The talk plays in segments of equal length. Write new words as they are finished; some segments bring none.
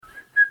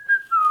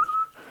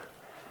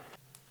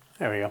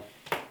There we go.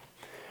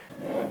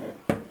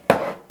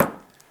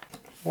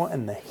 What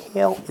in the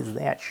hell is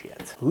that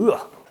shit?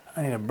 Ugh.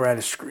 I need a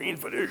brighter screen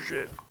for this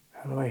shit.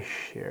 How do I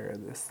share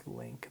this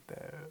link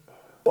though?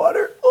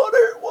 Water.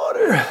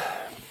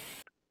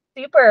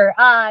 Super.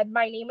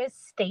 My name is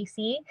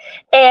Stacy,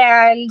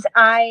 and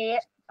I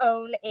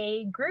own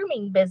a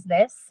grooming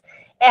business.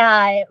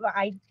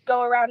 I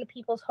go around to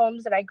people's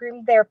homes and I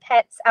groom their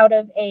pets out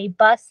of a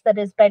bus that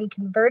has been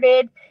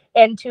converted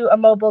into a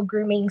mobile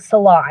grooming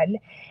salon.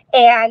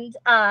 And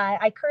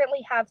I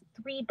currently have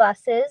 3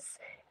 buses.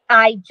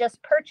 I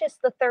just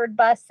purchased the 3rd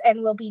bus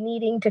and will be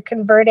needing to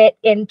convert it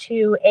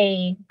into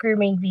a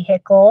grooming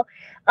vehicle,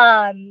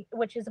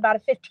 which is about a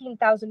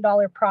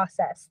 $15,000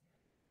 process.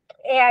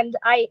 And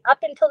up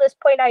until this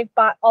point, I've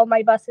bought all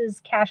my buses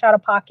cash out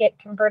of pocket,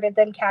 converted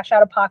them cash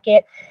out of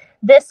pocket.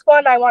 This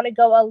one, I want to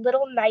go a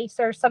little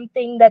nicer,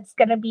 something that's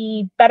going to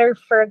be better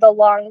for the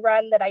long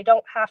run, that I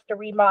don't have to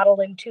remodel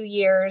in 2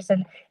 years,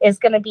 and is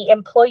going to be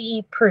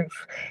employee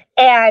proof.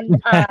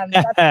 And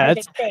that's my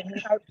big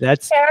thing.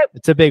 That's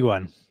a big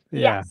one.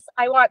 Yeah. Yes,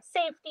 I want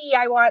safety.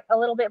 I want a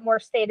little bit more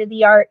state of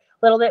the art,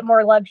 a little bit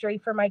more luxury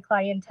for my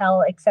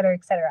clientele, et cetera,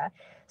 et cetera.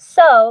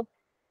 So,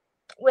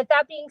 with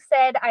that being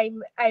said,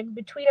 I'm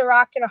between a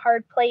rock and a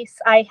hard place.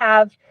 I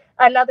have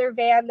another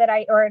van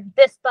or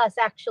this bus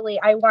actually,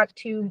 I want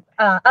to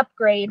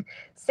upgrade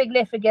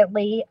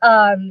significantly,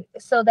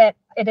 so that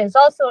it is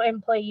also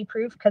employee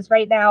proof, because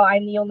right now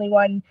I'm the only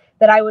one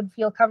that I would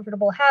feel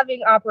comfortable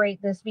having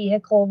operate this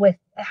vehicle with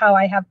how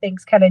I have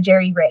things kind of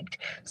jerry rigged.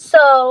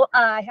 So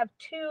I have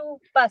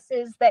 2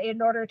 buses that,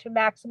 in order to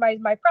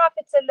maximize my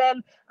profits in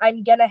them,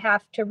 I'm going to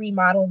have to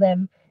remodel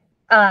them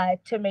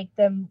to make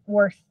them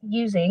worth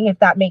using, if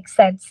that makes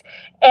sense.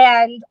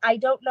 And I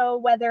don't know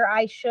whether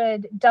I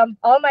should dump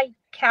all my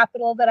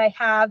capital that I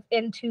have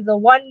into the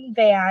one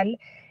van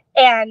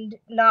and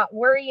not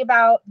worry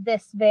about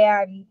this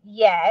van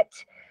yet,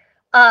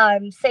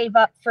 save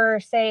up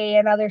for, say,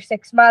 another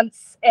 6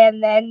 months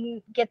and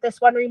then get this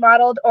one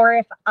remodeled, or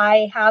if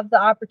I have the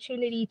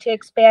opportunity to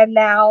expand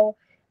now,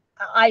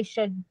 I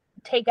should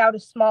take out a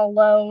small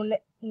loan,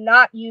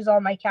 not use all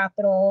my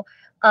capital,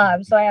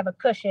 so I have a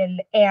cushion,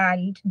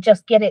 and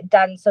just get it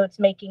done so it's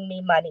making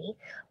me money.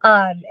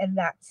 And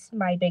that's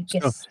my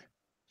biggest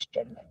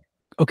question.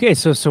 Okay,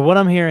 so what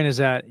I'm hearing is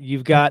that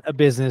you've got a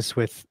business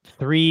with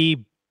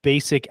 3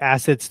 basic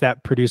assets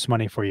that produce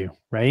money for you,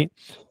 right?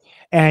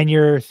 And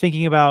you're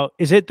thinking about,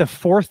 is it the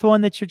 4th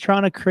one that you're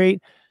trying to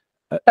create?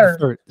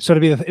 Third. So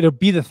it'll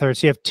be the 3rd.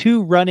 So you have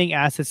 2 running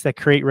assets that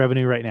create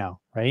revenue right now,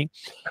 right?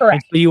 Correct.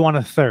 And so you want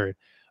a 3rd.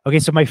 Okay,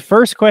 so my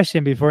first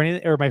question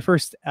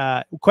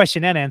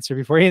question and answer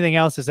before anything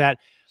else is that,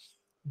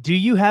 do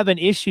you have an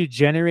issue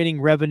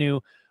generating revenue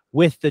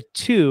with the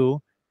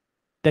 2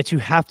 that you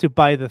have to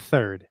buy the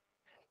 3rd?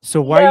 So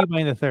why are you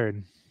buying the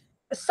 3rd?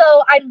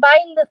 So I'm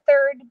buying the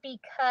 3rd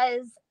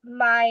because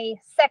my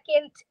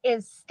 2nd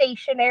is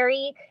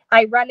stationary.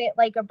 I run it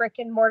like a brick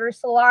and mortar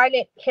salon.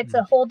 It hits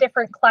a whole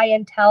different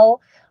clientele.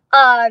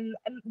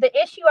 The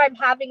issue I'm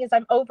having is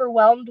I'm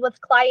overwhelmed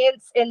with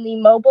clients in the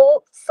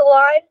mobile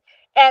salon.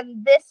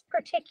 And this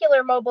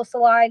particular mobile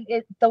salon,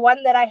 the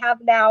one that I have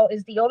now,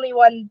 is the only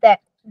one that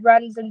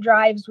runs and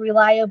drives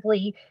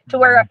reliably to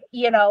where,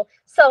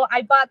 so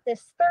I bought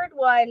this 3rd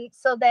one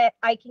so that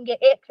I can get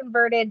it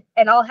converted,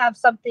 and I'll have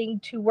something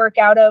to work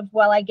out of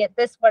while I get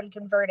this one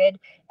converted.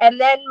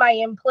 And then my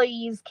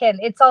employees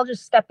it's all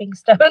just stepping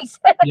stones.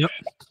 Yep.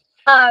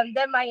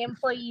 Then my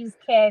employees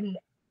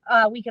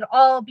we can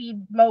all be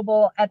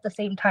mobile at the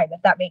same time,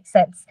 if that makes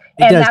sense.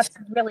 That's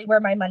really where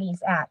my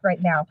money's at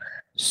right now.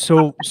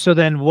 So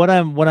then what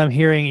I'm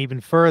hearing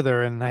even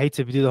further, and I hate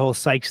to do the whole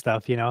psych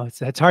stuff,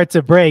 it's hard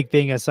to break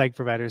being a psych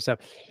provider stuff.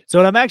 So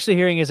what I'm actually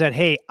hearing is that,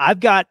 hey, I've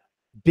got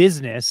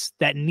business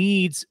that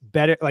needs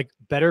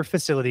better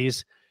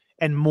facilities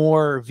and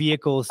more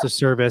vehicles to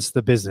service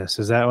the business.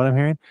 Is that what I'm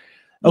hearing?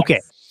 Yes. Okay.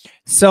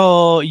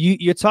 So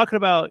you're talking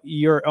about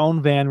your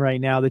own van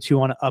right now that you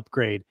want to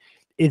upgrade.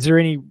 Is there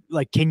any,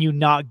 can you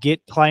not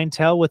get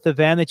clientele with the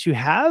van that you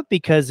have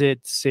because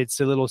it's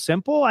a little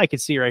simple? I can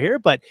see right here,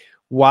 but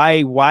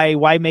why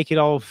make it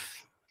all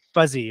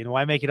fuzzy, and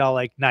why make it all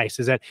nice?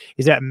 Is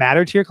that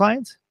matter to your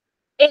clients?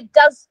 It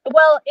does.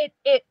 Well,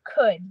 it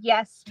could,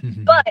 yes,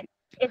 but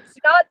it's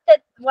not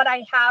that what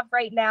I have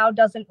right now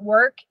doesn't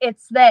work.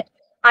 It's that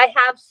I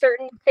have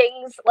certain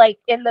things like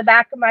in the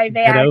back of my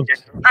van.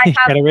 I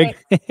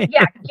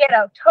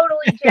have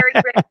totally jerry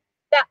rigged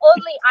that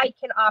only I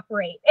can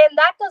operate, and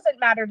that doesn't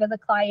matter to the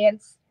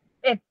clients.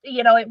 It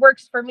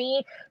works for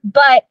me,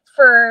 but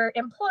for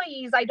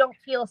employees, I don't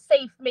feel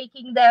safe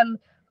making them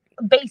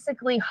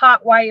basically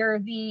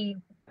hotwire the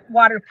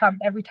water pump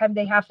every time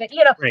they have to,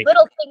 Right.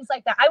 little things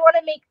like that. I want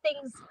to make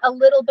things a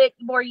little bit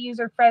more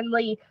user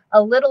friendly,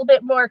 a little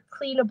bit more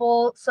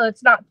cleanable, so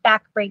it's not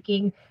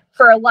backbreaking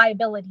for a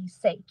liability's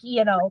sake,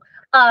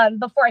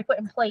 before I put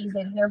employees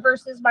in here,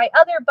 versus my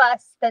other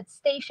bus that's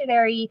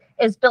stationary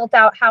is built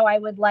out how I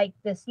would like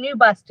this new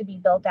bus to be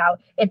built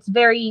out. It's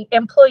very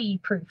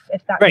employee proof,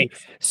 if that Right.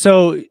 makes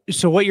sense.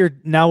 So what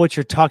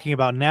you're talking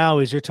about now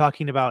is you're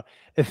talking about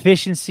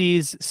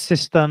efficiencies,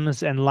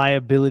 systems, and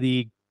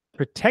liability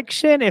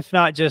protection. If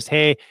not just,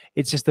 hey,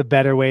 it's just a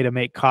better way to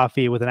make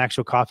coffee with an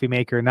actual coffee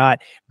maker, not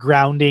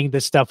grounding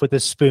the stuff with a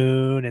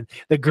spoon and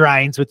the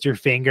grinds with your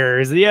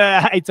fingers.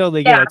 Yeah, I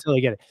totally get it. I totally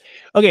get it.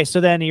 Okay,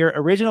 so then your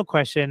original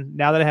question,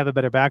 now that I have a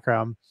better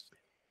background,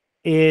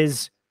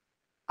 is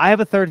I have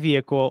a third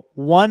vehicle.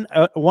 One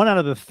out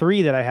of the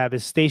three that I have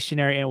is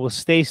stationary and will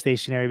stay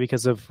stationary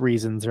because of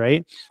reasons,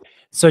 right?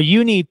 So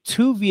you need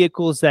two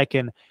vehicles that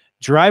can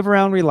drive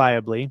around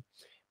reliably,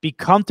 be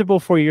comfortable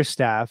for your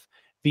staff,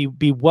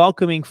 be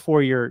welcoming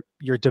for your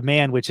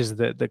demand, which is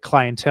the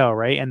clientele,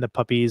 right? And the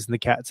puppies and the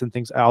cats and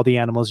things, all the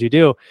animals you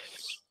do.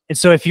 And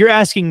so if you're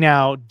asking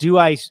now, do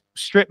I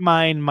strip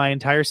mine my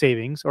entire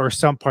savings or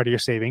some part of your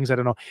savings? I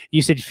don't know.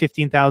 You said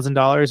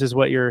 $15,000 is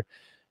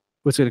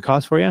what's going to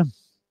cost for you?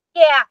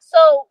 Yeah,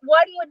 so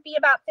one would be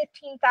about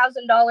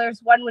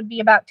 $15,000. One would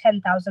be about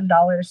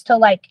 $10,000 to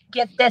like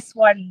get this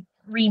one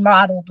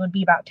remodeled would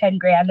be about 10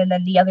 grand, and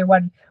then the other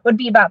one would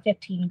be about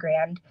 15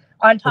 grand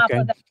on top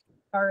of that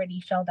already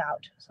shelled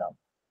out.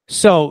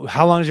 So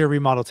how long does your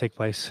remodel take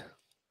place?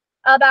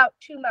 About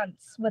 2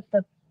 months with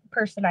the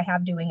person I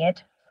have doing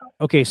it.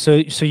 Okay, so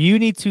you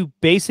need to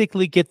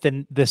basically get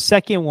the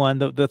second one,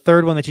 the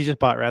third one that you just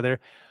bought, rather,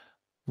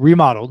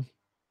 remodeled,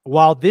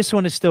 while this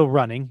one is still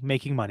running,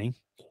 making money.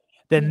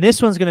 Then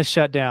this one's going to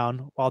shut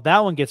down while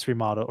that one gets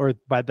remodeled, or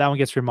by that one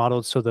gets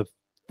remodeled. So the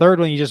third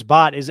one you just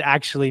bought is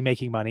actually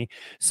making money.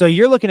 So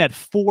you're looking at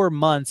 4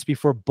 months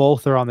before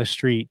both are on the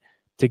street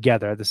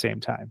together at the same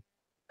time.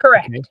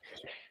 Correct. Okay.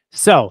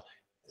 So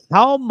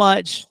how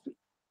much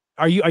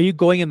are you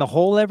going in the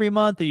hole every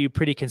month? Are you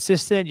pretty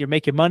consistent? You're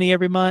making money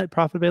every month,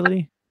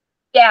 profitability?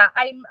 Yeah,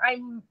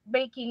 I'm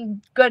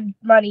making good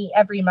money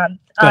every month,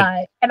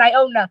 and I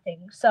owe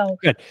nothing. So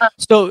good.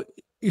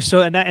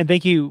 And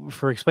thank you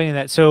for explaining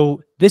that.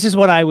 So this is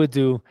what I would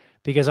do,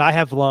 because I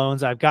have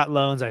loans. I've got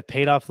loans. I've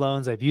paid off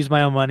loans. I've used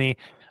my own money,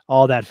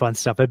 all that fun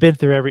stuff. I've been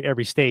through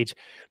every stage.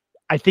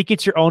 I think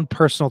it's your own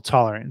personal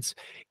tolerance.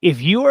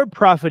 If you are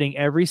profiting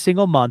every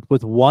single month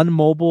with one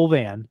mobile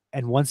van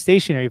and one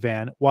stationary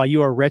van while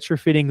you are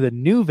retrofitting the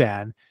new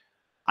van,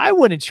 I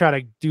wouldn't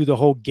try to do the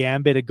whole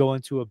gambit of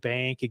going to a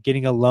bank and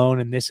getting a loan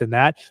and this and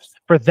that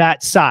for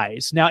that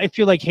size. Now, if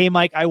you're like, hey,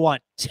 Mike, I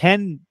want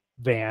 10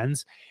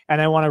 vans and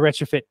I want to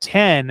retrofit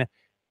 10,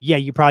 yeah,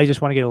 you probably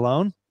just want to get a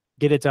loan,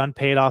 get it done,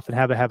 pay it off, and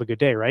have a good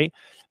day, right?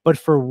 But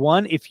for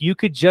one, if you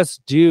could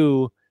just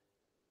do,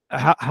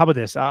 how about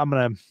this? I'm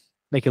going to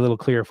make it a little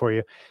clearer for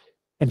you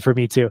and for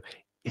me too.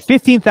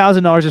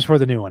 $15,000 is for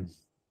the new one,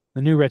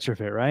 the new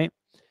retrofit, right?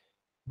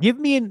 Give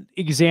me an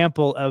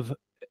example of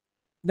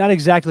not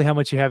exactly how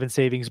much you have in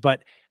savings,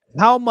 but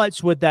how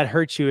much would that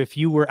hurt you if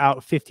you were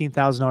out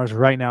 $15,000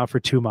 right now for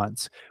 2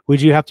 months?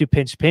 Would you have to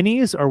pinch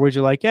pennies, or would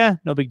you like, yeah,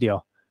 no big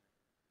deal?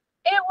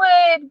 It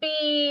would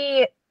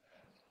be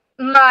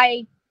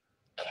my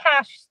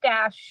cash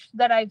stash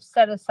that I've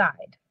set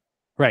aside.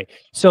 Right.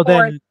 So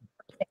then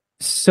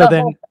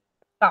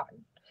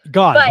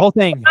gone. But, whole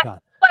thing gone.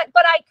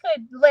 But I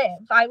could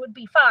live. I would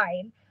be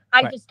fine.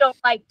 I just don't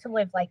like to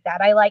live like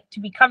that. I like to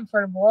be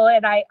comfortable,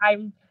 and I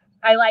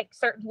like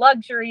certain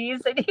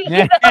luxuries, and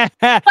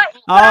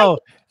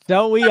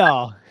don't we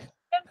all?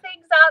 Give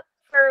things up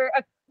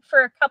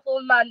for a couple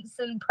of months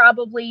and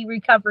probably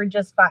recover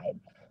just fine.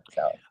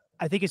 So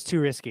I think it's too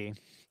risky.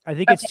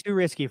 It's too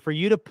risky for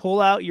you to pull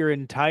out your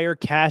entire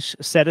cash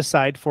set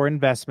aside for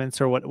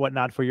investments or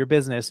whatnot for your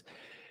business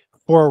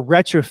for a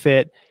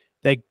retrofit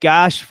that,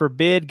 God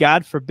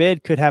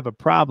forbid, could have a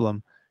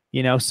problem.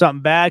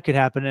 Something bad could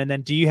happen. And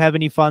then, do you have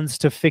any funds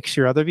to fix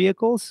your other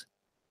vehicles?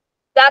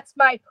 That's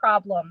my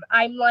problem.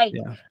 I'm like,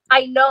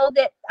 I know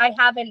that I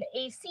have an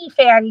AC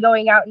fan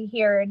going out in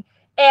here,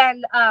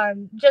 and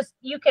just,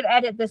 you can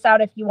edit this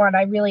out if you want.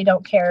 I really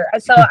don't care.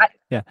 So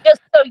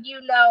just so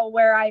you know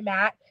where I'm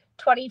at,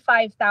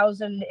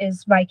 25,000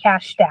 is my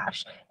cash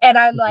stash, and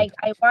I'm like,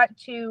 I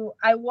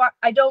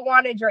don't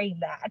want to drain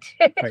that.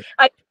 Right.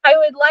 I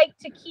would like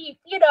to keep,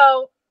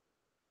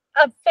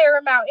 a fair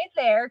amount in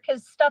there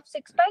because stuff's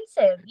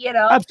expensive,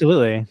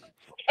 Absolutely.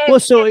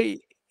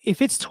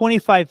 If it's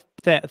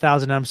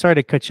 25,000, I'm sorry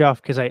to cut you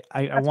off because I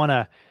want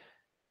to.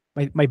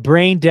 My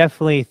brain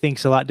definitely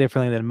thinks a lot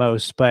differently than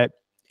most, but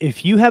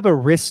if you have a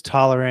risk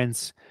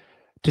tolerance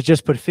to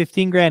just put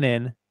 15 grand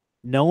in,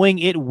 knowing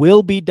it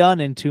will be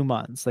done in 2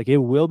 months,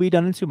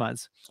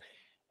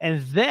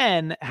 and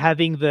then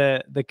having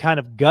the kind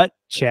of gut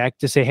check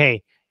to say,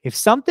 hey, if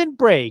something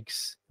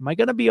breaks, am I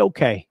going to be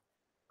okay?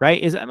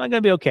 Right? Am I going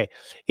to be okay?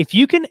 If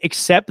you can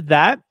accept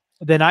that,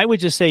 then I would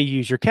just say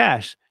use your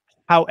cash.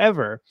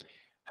 However,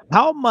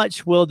 how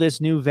much will this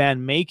new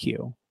van make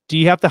you Do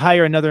you have to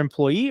hire another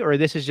employee, or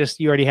this is just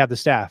you already have the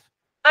staff?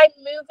 I'm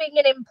moving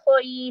an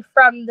employee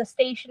from the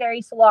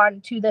stationary salon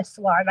to this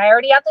salon. I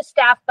already have the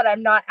staff, but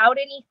I'm not out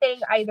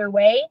anything either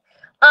way.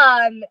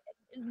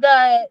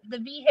 The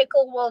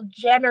vehicle will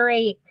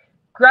generate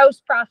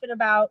gross profit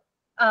about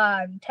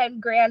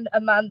 10 grand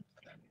a month,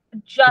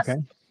 just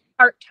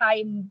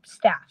part-time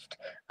staffed.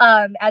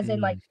 As in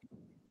like,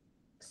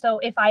 so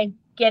if I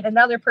get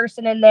another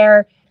person in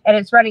there and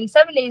it's running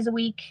 7 days a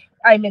week,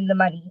 I'm in the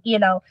money, you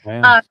know.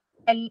 Yeah.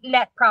 And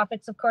net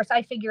profits, of course,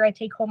 I figure I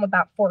take home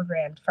about 4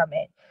 grand from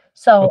it.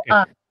 So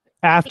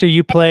after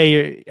you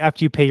pay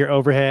your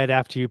overhead,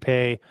 after you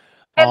pay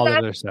all the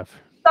other stuff,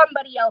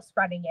 somebody else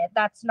running it.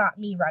 That's not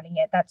me running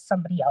it. That's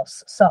somebody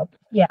else. So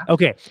yeah.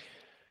 Okay.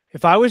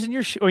 If I was in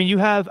your or you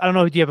have, I don't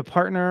know, do you have a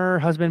partner,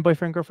 husband,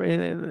 boyfriend,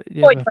 girlfriend?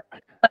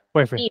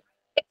 Boyfriend.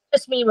 It's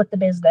just me with the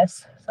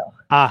business. So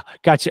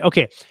gotcha.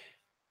 Okay.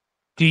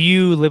 Do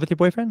you live with your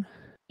boyfriend?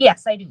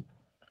 Yes, I do.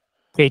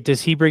 Okay.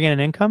 Does he bring in an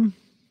income?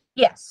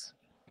 Yes.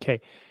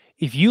 Okay.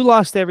 If you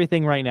lost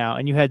everything right now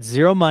and you had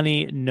zero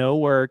money, no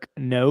work,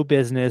 no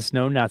business,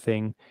 no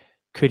nothing,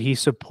 could he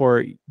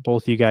support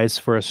both you guys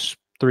for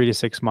 3 to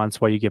 6 months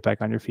while you get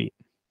back on your feet?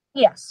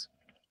 Yes.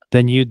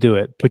 Then you do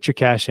it. Put your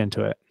cash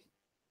into it.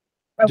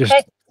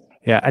 Okay.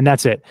 And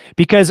that's it.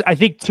 Because I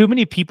think too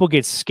many people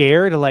get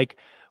scared of like,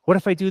 what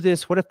if I do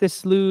this? What if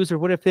this lose? Or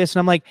what if this? And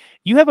I'm like,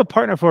 you have a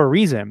partner for a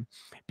reason,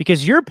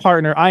 because your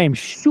partner, I am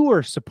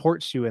sure,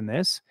 supports you in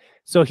this.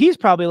 So he's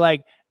probably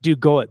like, dude,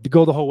 go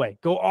the whole way.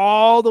 Go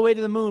all the way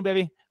to the moon,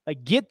 baby.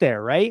 Like, get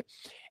there, right?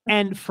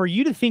 And for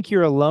you to think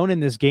you're alone in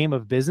this game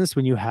of business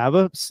when you have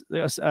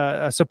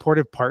a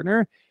supportive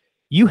partner,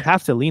 you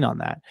have to lean on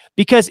that.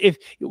 Because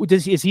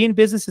is he in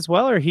business as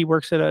well, or he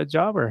works at a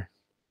job, or?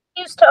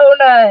 He used to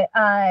own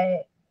a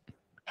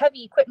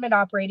heavy equipment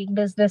operating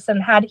business,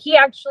 and he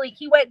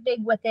went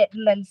big with it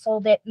and then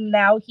sold it, and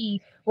now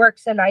he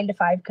works a 9 to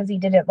 5 because he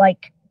didn't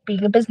like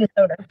being a business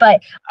owner.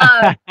 But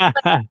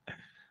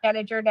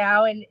manager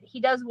now, and he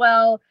does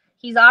well.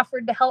 He's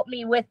offered to help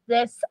me with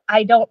this.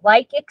 I don't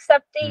like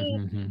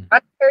accepting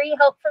monetary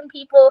help from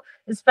people,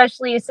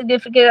 especially a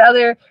significant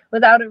other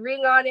without a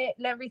ring on it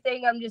and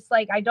everything. I'm just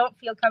like, I don't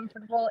feel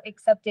comfortable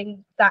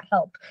accepting that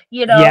help,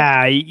 you know?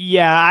 I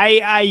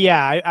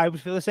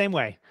would feel the same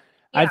way.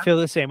 Yeah. I'd feel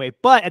the same way.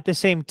 But at the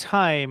same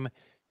time,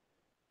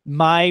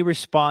 my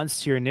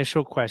response to your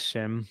initial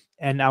question,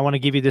 and I want to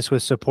give you this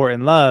with support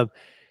and love,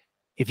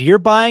 if you're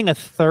buying a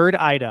third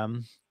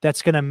item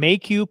that's going to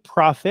make you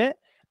profit,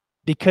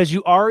 because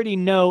you already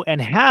know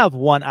and have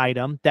one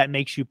item that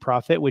makes you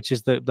profit, which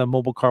is the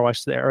mobile car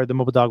wash there, or the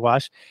mobile dog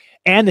wash,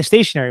 and the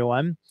stationary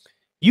one,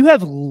 you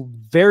have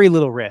very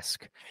little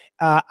risk.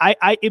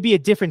 It'd be a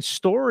different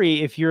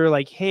story if you're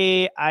like,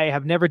 hey, I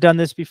have never done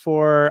this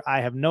before.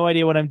 I have no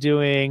idea what I'm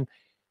doing.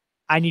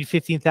 I need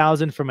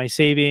 15,000 for my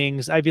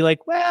savings. I'd be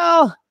like,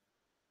 well,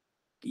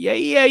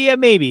 yeah,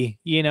 maybe,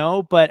 you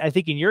know. But I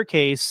think in your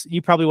case,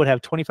 you probably would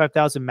have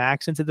 25,000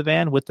 max into the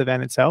van with the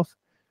van itself.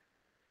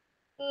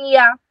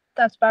 Yeah.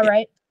 That's about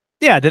right.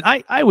 Yeah, then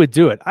I would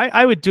do it.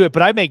 I would do it,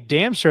 but I make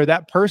damn sure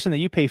that person that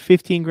you pay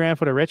 15 grand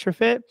for the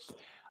retrofit,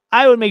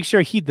 I would make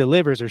sure he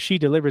delivers or she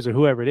delivers or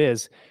whoever it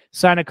is.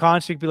 Sign a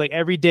contract, be like,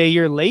 every day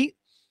you're late,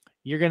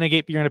 you're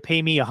gonna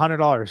pay me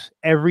 $100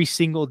 every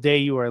single day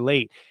you are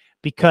late.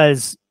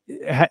 Because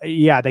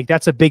I think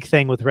that's a big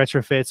thing with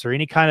retrofits or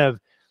any kind of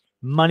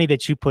money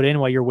that you put in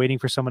while you're waiting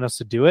for someone else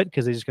to do it,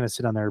 because they're just gonna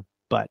sit on their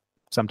butt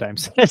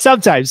sometimes.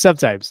 sometimes.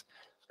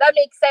 That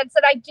makes sense.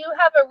 And I do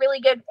have a really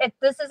good, if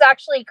this is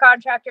actually a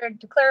contractor,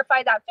 to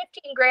clarify, that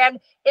 15 grand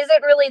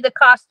isn't really the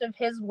cost of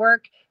his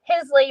work.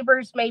 His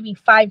labor's maybe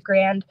 5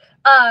 grand.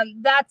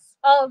 That's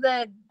all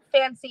the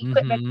fancy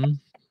equipment to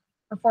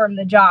perform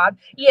the job,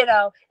 you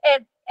know,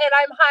 and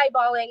I'm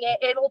highballing it.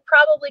 It'll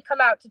probably come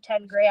out to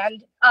 10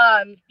 grand.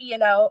 You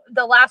know,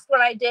 the last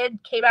one I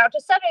did came out to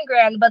 7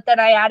 grand, but then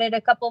I added a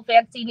couple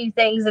fancy new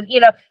things, and, you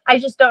know, I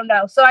just don't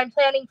know. So I'm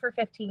planning for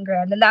 15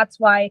 grand. And that's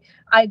why,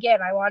 I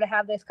want to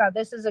have this.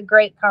 This is a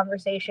great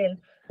conversation.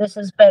 This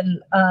has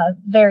been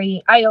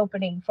very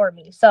eye-opening for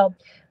me. So,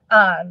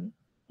 yeah.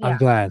 I'm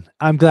glad.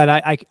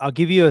 I'll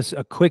give you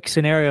a quick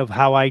scenario of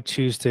how I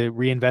choose to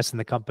reinvest in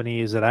the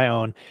companies that I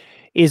own.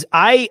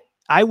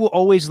 I will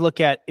always look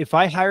at, if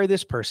I hire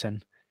this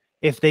person,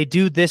 if they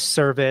do this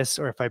service,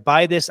 or if I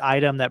buy this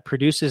item that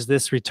produces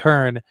this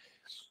return,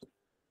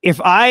 if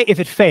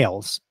it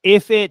fails,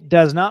 if it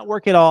does not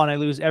work at all and I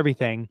lose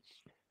everything,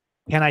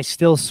 can I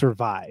still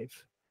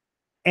survive?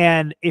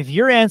 And if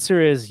your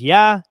answer is,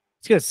 yeah,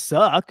 it's going to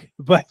suck,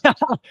 but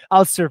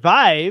I'll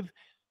survive,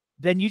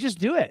 then you just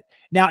do it.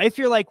 Now, if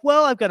you're like,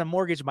 well, I've got to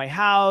mortgage my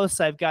house,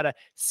 I've got to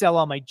sell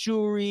all my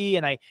jewelry,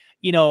 and I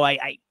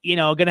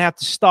gonna have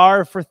to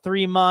starve for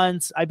 3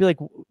 months, I'd be like,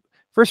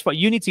 first of all,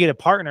 you need to get a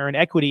partner, an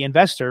equity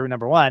investor,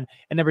 number one,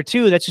 and number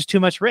two, that's just too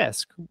much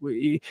risk.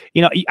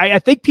 I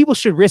think people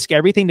should risk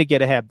everything to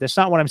get ahead. That's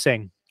not what I'm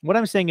saying. What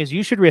I'm saying is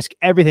you should risk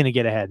everything to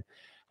get ahead.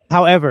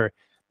 However,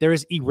 there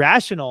is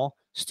irrational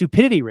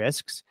stupidity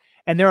risks,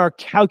 and there are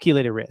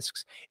calculated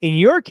risks. In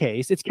your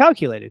case, it's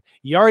calculated.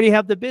 You already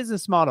have the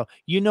business model.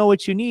 You know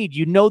what you need.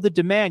 You know the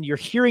demand. You're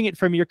hearing it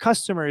from your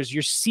customers.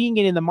 You're seeing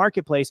it in the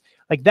marketplace.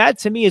 Like that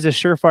to me is a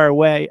surefire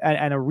way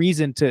and a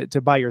reason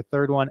to buy your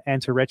third one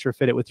and to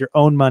retrofit it with your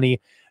own money,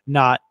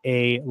 not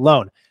a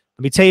loan.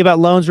 Let me tell you about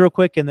loans real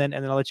quick, and then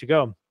I'll let you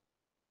go.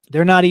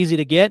 They're not easy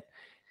to get,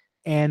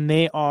 and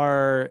they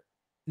are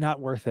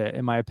not worth it,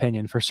 in my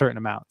opinion, for certain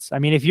amounts. I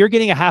mean, if you're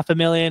getting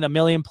 $500,000, $1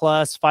 million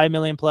plus, $5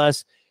 million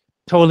plus,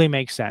 totally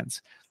makes sense.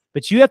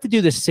 But you have to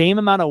do the same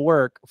amount of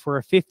work for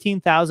a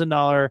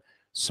 $15,000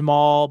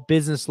 small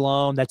business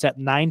loan that's at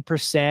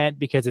 9%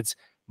 because it's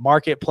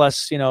market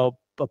plus, you know,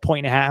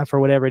 1.5 or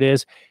whatever it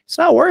is. It's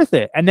not worth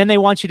it. And then they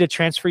want you to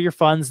transfer your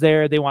funds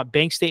there. They want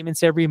bank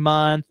statements every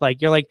month.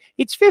 Like, you're like,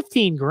 it's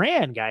 15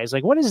 grand, guys.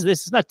 Like, what is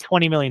this? It's not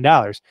 $20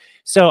 million.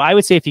 So I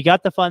would say if you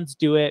got the funds,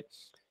 do it.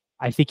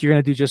 I think you're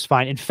going to do just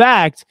fine. In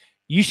fact,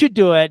 you should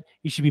do it.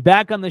 You should be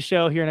back on the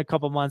show here in a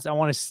couple months. I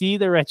want to see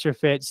the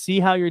retrofit, see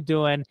how you're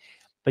doing.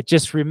 But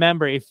just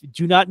remember,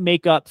 do not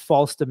make up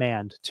false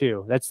demand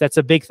too. That's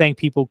a big thing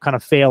people kind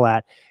of fail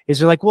at, is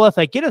they're like, well, if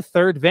I get a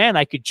third van,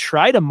 I could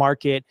try to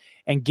market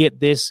and get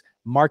this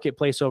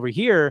marketplace over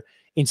here.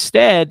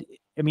 Instead,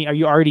 I mean, are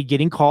you already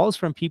getting calls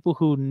from people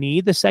who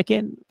need the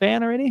second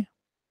van already?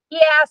 Yeah,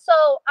 so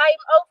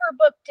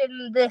I'm overbooked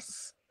in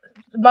this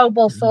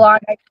mobile salon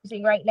I'm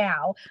using right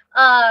now,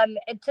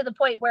 to the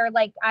point where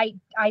like I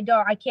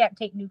can't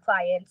take new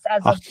clients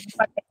as a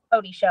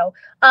pony show,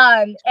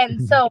 and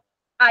so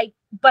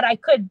but I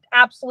could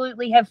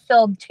absolutely have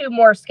filled 2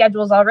 more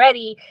schedules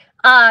already,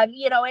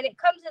 you know, and it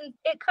comes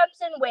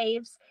in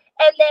waves.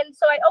 And then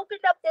so I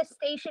opened up this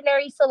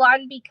stationary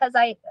salon because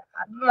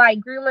my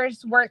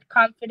groomers weren't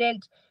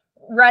confident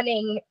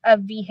running a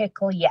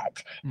vehicle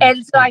yet.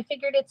 And so I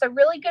figured it's a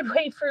really good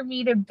way for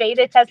me to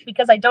beta test,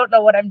 because I don't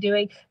know what I'm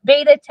doing.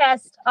 Beta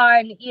test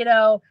on, you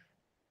know,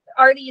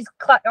 are these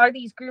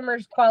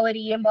groomers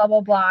quality and blah,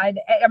 blah, blah. And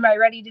am I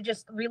ready to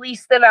just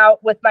release them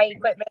out with my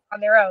equipment on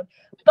their own?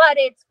 But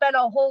it's been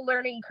a whole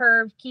learning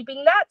curve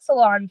keeping that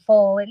salon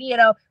full and, you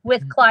know,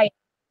 with clients.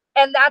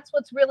 And that's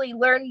what's really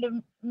learned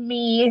to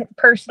me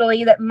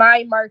personally, that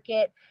my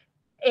market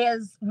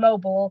is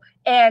mobile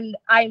and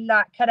I'm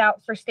not cut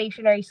out for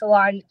stationary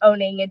salon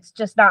owning. It's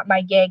just not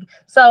my gig.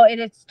 So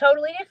it's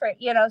totally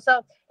different, you know?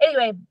 So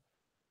anyway,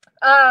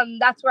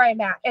 that's where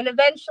I'm at. And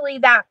eventually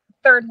that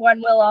third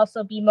one will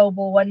also be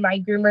mobile when my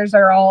groomers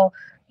are all,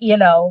 you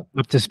know,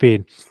 up to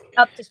speed.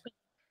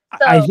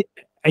 So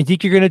I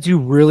think you're going to do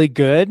really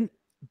good.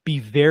 Be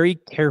very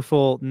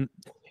careful.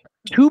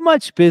 Too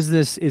much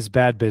business is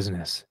bad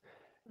business.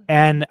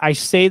 And I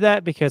say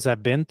that because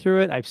I've been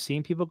through it. I've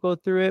seen people go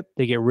through it.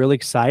 They get really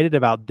excited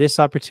about this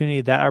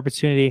opportunity, that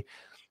opportunity,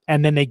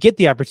 and then they get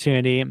the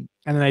opportunity. And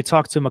then I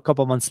talk to them a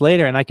couple months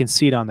later and I can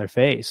see it on their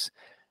face.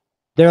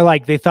 They're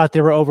like, they thought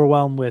they were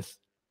overwhelmed with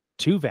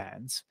 2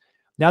 vans.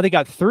 Now they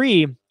got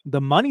 3.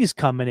 The money's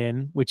coming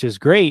in, which is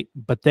great.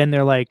 But then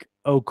they're like,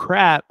 oh,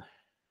 crap.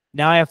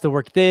 Now I have to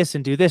work this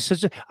and do this.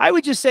 So I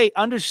would just say,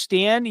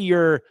 understand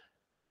you're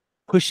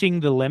pushing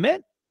the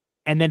limit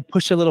and then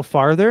push a little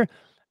farther.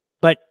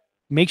 But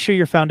make sure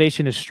your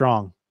foundation is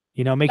strong.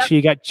 You know, make sure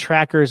you got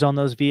trackers on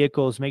those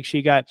vehicles. Make sure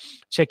you got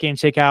check in,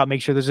 check out.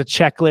 Make sure there's a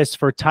checklist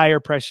for tire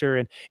pressure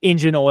and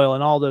engine oil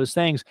and all those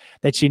things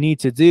that you need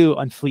to do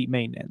on fleet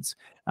maintenance.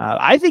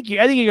 I think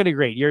you're going to do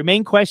great. Your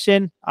main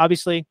question,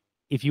 obviously,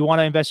 if you want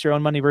to invest your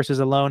own money versus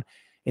a loan,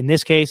 in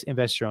this case,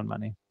 invest your own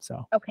money.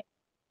 So okay,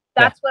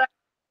 that's what I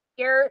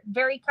hear.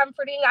 Very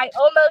comforting. I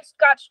almost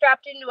got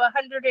strapped into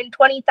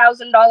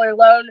 $120,000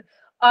 loan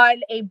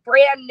on a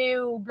brand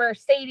new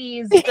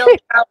Mercedes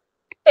built out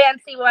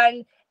fancy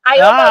one. I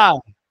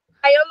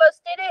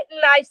almost did it,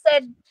 and I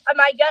said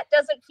my gut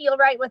doesn't feel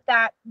right with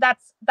that.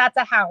 That's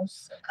a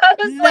house. I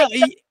was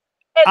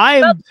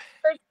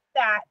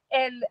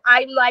and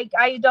I'm like,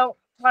 I don't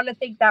want to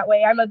think that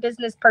way. I'm a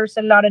business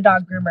person, not a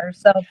dog groomer.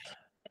 So, you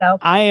know.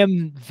 I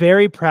am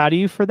very proud of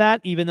you for that,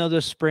 even though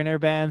the Sprinter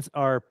vans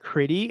are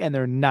pretty and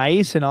they're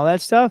nice and all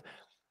that stuff.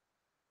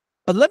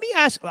 But let me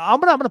ask, I'm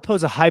gonna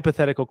pose a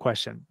hypothetical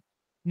question.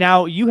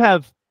 Now, you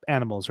have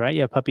animals, right?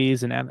 You have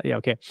puppies and yeah,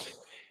 okay.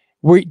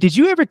 Did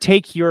you ever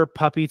take your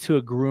puppy to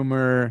a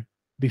groomer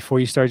before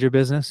you started your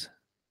business?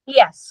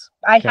 Yes,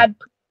 I had.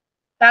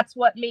 That's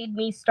what made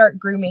me start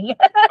grooming.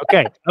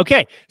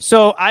 Okay.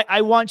 So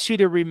I want you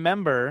to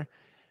remember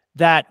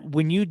that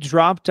when you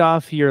dropped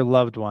off your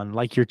loved one,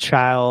 like your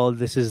child,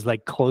 this is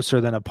like closer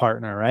than a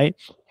partner, right?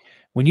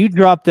 When you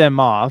dropped them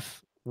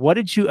off, what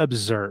did you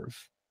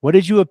observe? What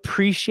did you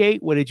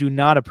appreciate? What did you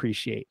not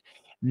appreciate?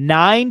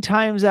 9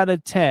 times out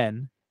of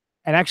 10,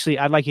 and actually,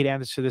 I'd like you to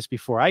answer this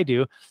before I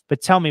do,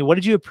 but tell me, what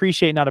did you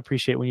appreciate, not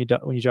appreciate when you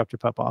dropped your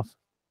pup off?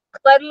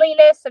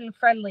 Cleanliness and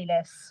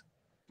friendliness.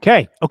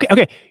 Okay.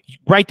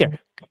 Right there.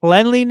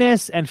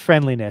 Cleanliness and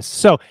friendliness.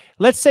 So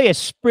let's say a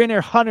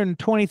Sprinter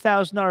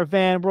 $120,000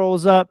 van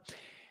rolls up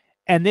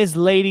and this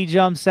lady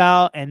jumps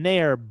out and they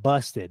are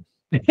busted.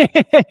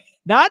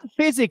 Not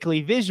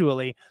physically,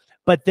 visually,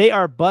 but they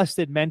are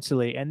busted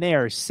mentally and they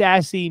are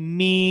sassy,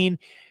 mean.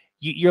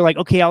 you're like,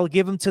 okay, I'll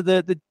give them to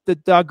the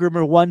dog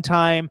groomer one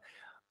time.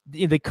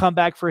 They come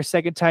back for a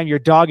second time. Your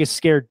dog is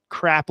scared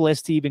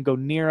crapless to even go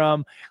near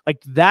them.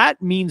 Like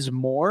that means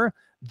more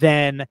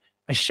than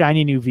a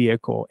shiny new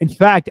vehicle. In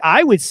fact,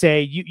 I would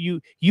say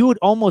you would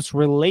almost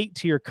relate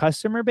to your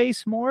customer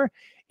base more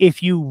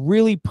if you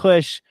really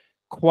push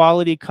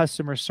quality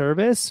customer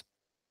service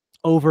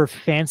over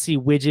fancy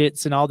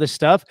widgets and all this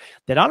stuff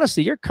that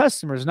honestly your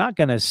customer is not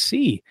going to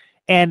see,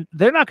 and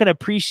they're not going to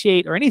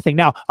appreciate or anything.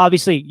 Now,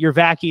 obviously, your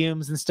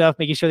vacuums and stuff,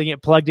 making sure they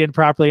get plugged in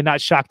properly and not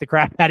shock the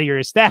crap out of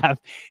your staff.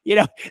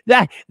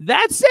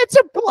 That's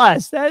a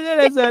plus. That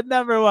is a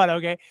number one.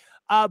 Okay,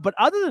 but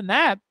other than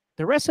that,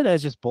 the rest of it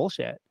is just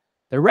bullshit.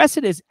 The rest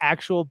of it is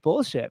actual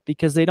bullshit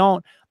because they're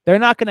not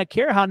going to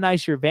care how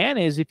nice your van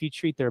is if you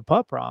treat their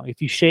pup wrong,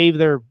 if you shave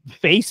their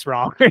face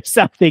wrong or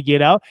something.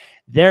 They're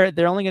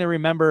only going to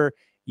remember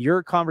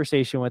your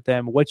conversation with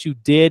them, what you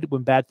did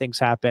when bad things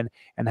happen,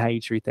 and how you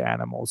treat the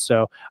animals.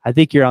 So I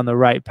think you're on the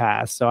right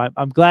path. So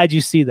I'm glad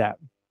you see that.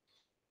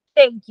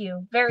 Thank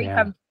you. Very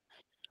comfortable.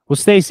 Well,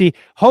 Stacy,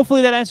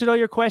 hopefully that answered all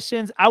your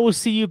questions. I will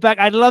see you back.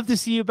 I'd love to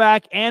see you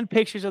back and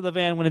pictures of the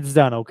van when it's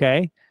done.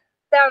 Okay.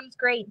 Sounds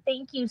great.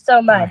 Thank you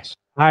so much.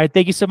 All right.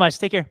 Thank you so much.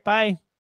 Take care. Bye.